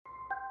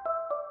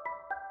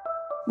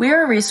We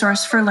are a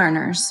resource for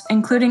learners,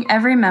 including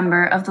every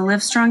member of the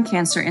Livestrong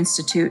Cancer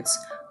Institute's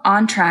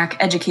on-track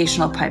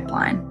educational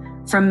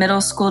pipeline, from middle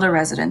school to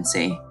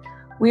residency.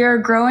 We are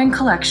a growing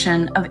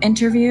collection of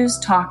interviews,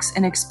 talks,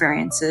 and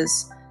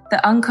experiences that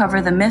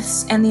uncover the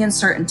myths and the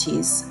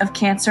uncertainties of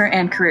cancer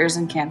and careers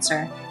in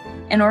cancer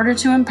in order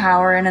to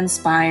empower and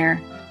inspire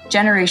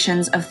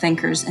generations of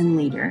thinkers and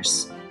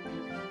leaders.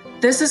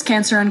 This is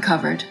Cancer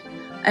Uncovered,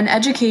 an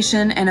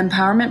education and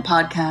empowerment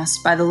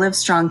podcast by the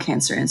Livestrong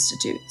Cancer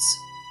Institutes.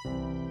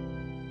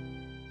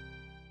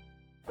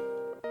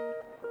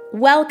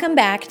 Welcome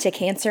back to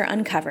Cancer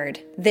Uncovered.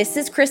 This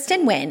is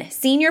Kristen Wynn,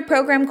 Senior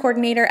Program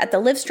Coordinator at the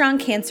Livestrong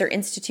Cancer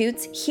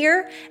Institutes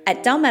here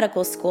at Dell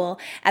Medical School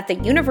at the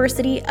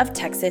University of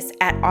Texas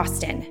at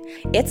Austin.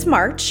 It's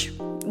March,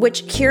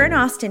 which here in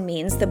Austin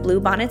means the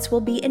bluebonnets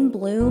will be in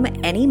bloom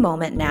any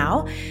moment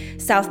now.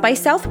 South by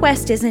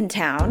Southwest is in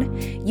town.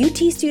 UT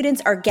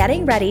students are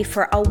getting ready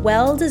for a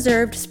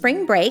well-deserved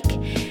spring break.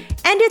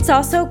 And it's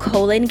also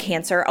Colon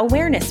Cancer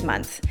Awareness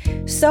Month.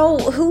 So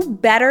who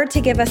better to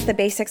give us the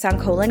basics on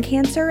colon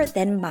cancer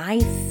than my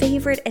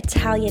favorite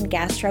Italian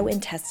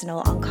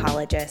gastrointestinal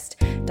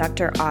oncologist,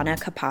 Dr. Anna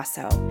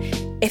Capasso.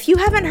 If you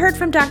haven't heard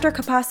from Dr.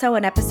 Capasso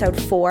in episode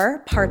 4,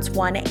 parts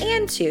 1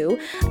 and 2,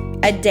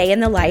 A Day in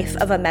the Life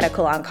of a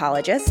Medical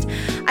Oncologist,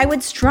 I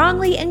would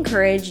strongly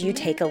encourage you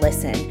take a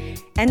listen.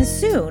 And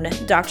soon,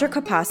 Dr.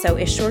 Capasso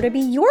is sure to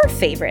be your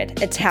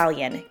favorite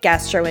Italian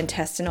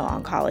gastrointestinal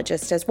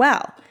oncologist as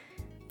well.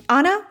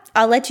 Anna,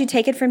 I'll let you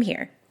take it from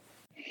here.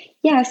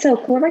 Yeah, so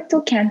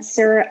colorectal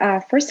cancer,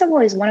 first of all,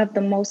 is one of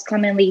the most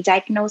commonly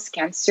diagnosed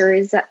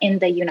cancers in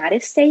the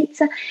United States.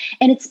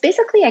 And it's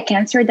basically a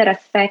cancer that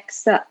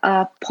affects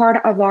a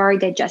part of our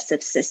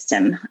digestive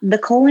system. The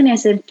colon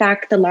is, in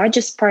fact, the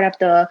largest part of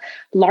the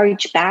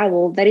large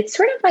bowel, that it's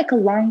sort of like a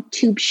long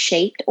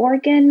tube-shaped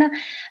organ.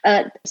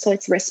 So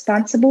it's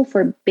responsible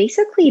for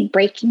basically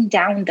breaking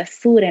down the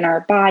food in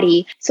our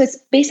body. So it's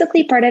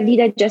basically part of the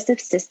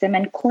digestive system.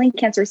 And colon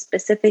cancer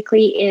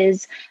specifically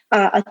is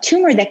a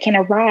tumor that can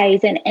arise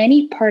in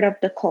any part of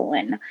the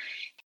colon.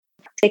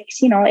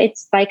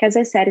 It's like, as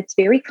I said, it's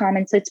very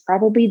common. So it's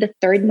probably the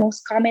third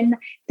most common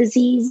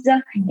disease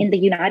in the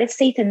United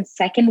States and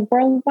second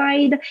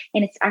worldwide.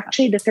 And it's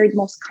actually the third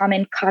most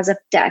common cause of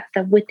death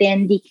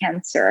within the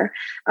cancer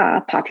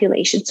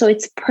population. So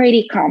it's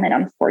pretty common,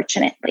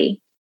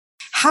 unfortunately.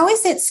 How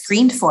is it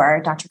screened for,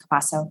 Dr.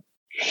 Capasso?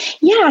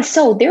 Yeah,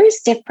 so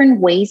there's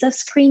different ways of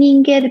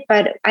screening it,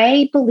 but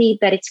I believe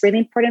that it's really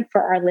important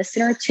for our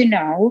listener to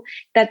know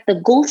that the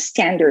gold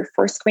standard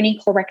for screening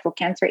colorectal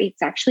cancer is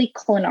actually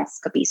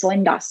colonoscopy, so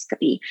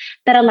endoscopy,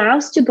 that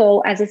allows to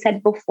go, as I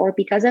said before,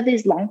 because of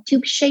this long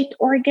tube-shaped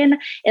organ,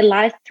 it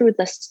allows through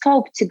the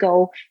scope to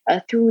go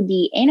through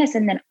the anus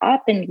and then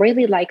up and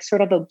really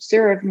sort of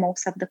observe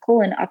most of the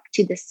colon up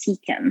to the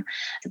cecum.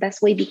 So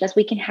that's why, because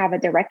we can have a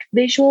direct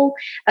visual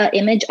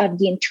image of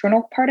the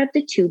internal part of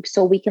the tube,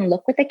 so we can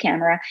look with the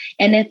camera.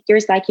 And if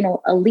there's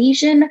a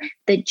lesion,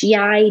 the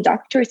GI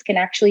doctors can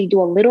actually do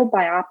a little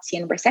biopsy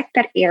and resect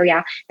that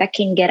area that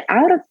can get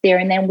out of there.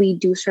 And then we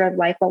do sort of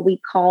what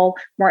we call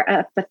more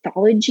a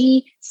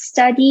pathology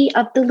study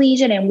of the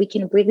lesion. And we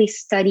can really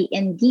study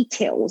in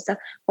details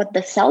what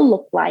the cell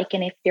look like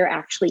and if they're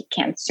actually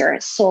cancer.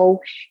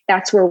 So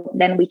that's where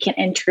then we can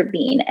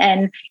intervene.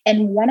 And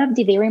one of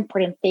the very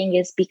important thing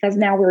is, because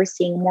now we're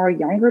seeing more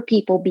younger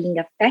people being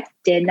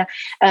affected,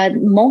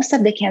 most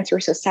of the cancer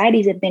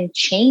societies have been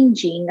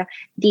changing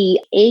the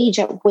age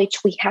at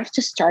which we have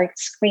to start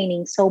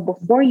screening. So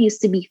before it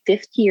used to be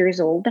 50 years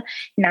old.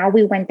 Now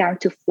we went down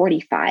to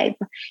 45.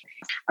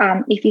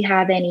 If you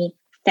have any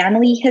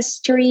family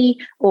history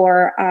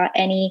or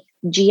any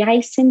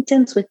GI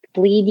symptoms with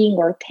bleeding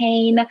or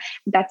pain,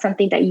 that's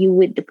something that you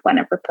would want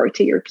to report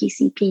to your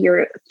PCP,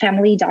 your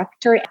family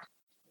doctor.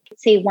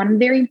 Say one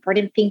very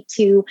important thing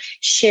to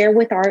share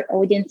with our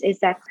audience is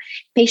that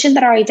patients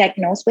that are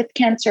diagnosed with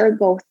cancer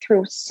go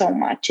through so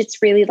much.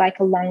 It's really like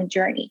a long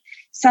journey.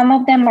 Some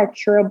of them are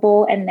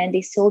curable, and then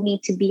they still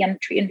need to be on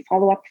treatment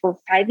follow-up for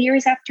 5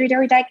 years after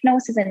their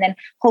diagnosis, and then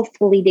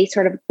hopefully they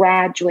sort of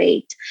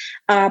graduate.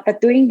 But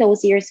during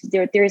those years,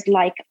 there's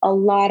a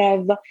lot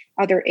of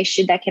other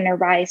issues that can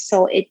arise.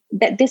 So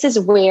this is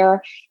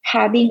where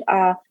having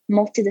a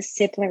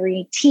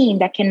multidisciplinary team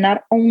that can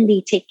not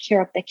only take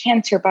care of the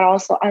cancer, but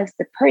also as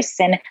the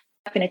person.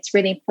 And it's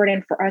really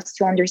important for us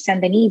to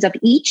understand the needs of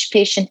each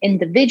patient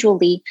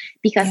individually,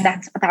 because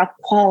that's about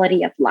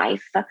quality of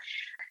life.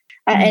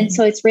 And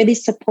so it's really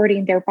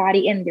supporting their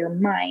body and their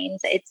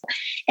minds.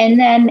 And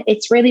then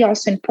it's really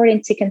also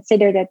important to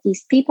consider that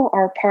these people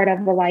are part of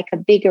a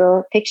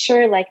bigger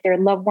picture, like their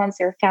loved ones,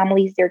 their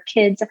families, their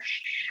kids.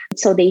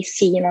 So they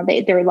see,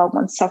 their loved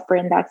ones suffer,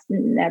 and that's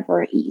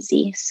never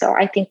easy. So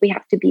I think we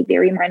have to be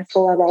very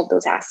mindful of all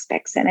those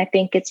aspects. And I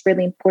think it's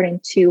really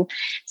important to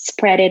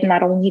spread it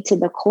not only to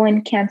the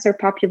colon cancer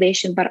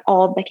population, but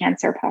all of the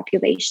cancer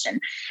population.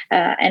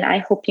 And I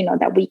hope,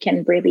 that we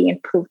can really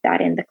improve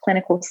that in the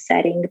clinical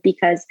setting,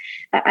 because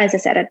as I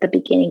said at the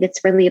beginning,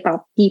 it's really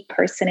about the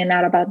person and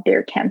not about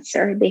their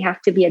cancer. They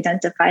have to be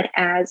identified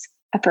as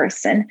a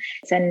person.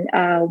 And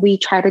we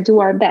try to do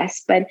our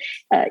best, but,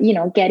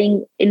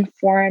 getting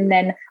informed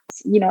and,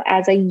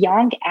 as a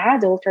young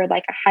adult or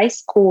like a high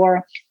school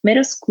or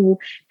middle school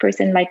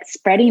person, like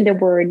spreading the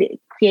word,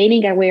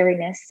 creating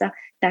awareness,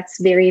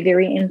 that's very,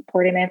 very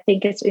important. I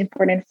think it's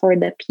important for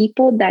the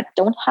people that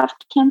don't have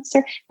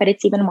cancer, but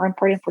it's even more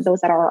important for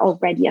those that are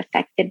already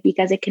affected,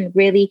 because it can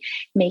really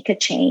make a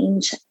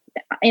change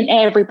in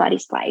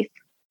everybody's life.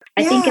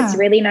 I think it's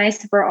really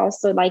nice for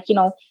also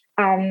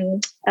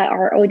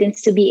our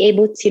audience to be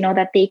able to know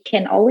that they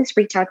can always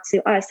reach out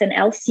to us. And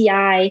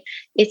LCI,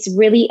 it's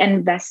really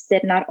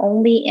invested not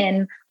only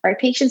in our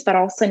patients, but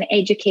also in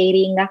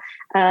educating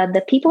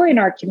the people in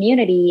our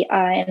community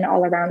and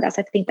all around us.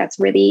 I think that's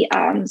really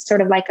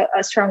sort of like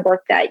a strong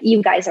work that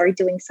you guys are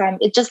doing. So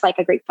it's just like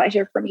a great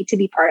pleasure for me to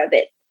be part of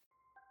it.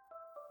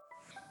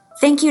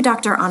 Thank you,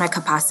 Dr. Ana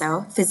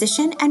Capasso,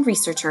 physician and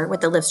researcher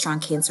with the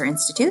Livestrong Cancer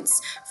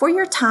Institutes, for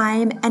your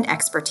time and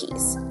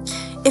expertise.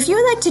 If you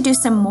would like to do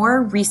some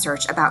more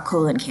research about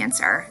colon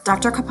cancer,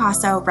 Dr.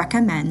 Capasso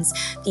recommends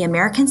the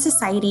American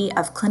Society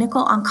of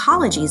Clinical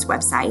Oncology's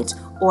website,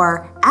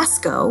 or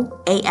ASCO,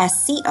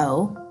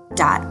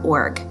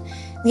 ASCO.org.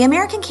 The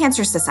American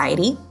Cancer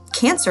Society,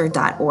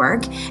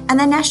 cancer.org, and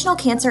the National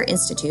Cancer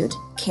Institute,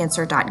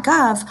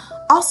 cancer.gov,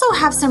 also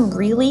have some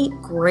really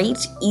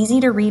great,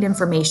 easy-to-read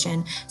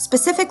information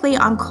specifically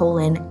on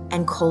colon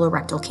and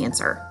colorectal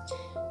cancer.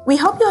 We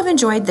hope you have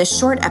enjoyed this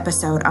short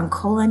episode on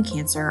colon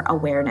cancer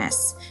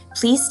awareness.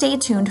 Please stay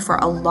tuned for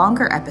a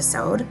longer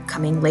episode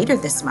coming later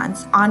this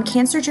month on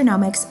cancer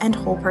genomics and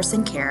whole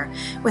person care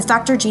with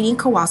Dr. Jeannie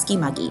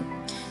Kowalski-Muggy.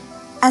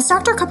 As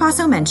Dr.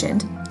 Capasso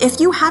mentioned,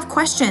 if you have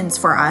questions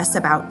for us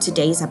about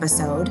today's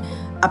episode,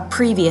 a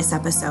previous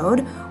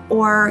episode,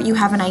 or you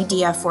have an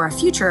idea for a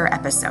future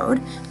episode,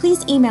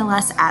 please email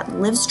us at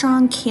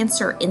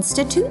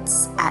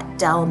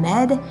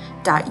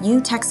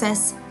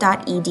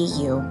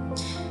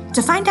livestrongcancerinstitutes@delmed.utexas.edu.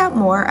 To find out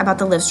more about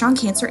the Livestrong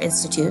Cancer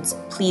Institutes,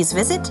 please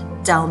visit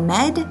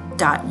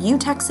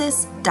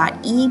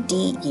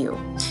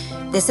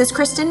delmed.utexas.edu. This is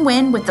Kristen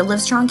Wynn with the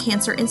Livestrong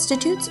Cancer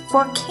Institutes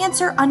for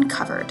Cancer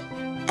Uncovered,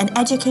 an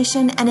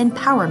education and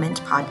empowerment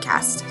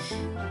podcast.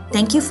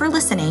 Thank you for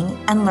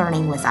listening and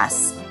learning with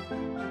us.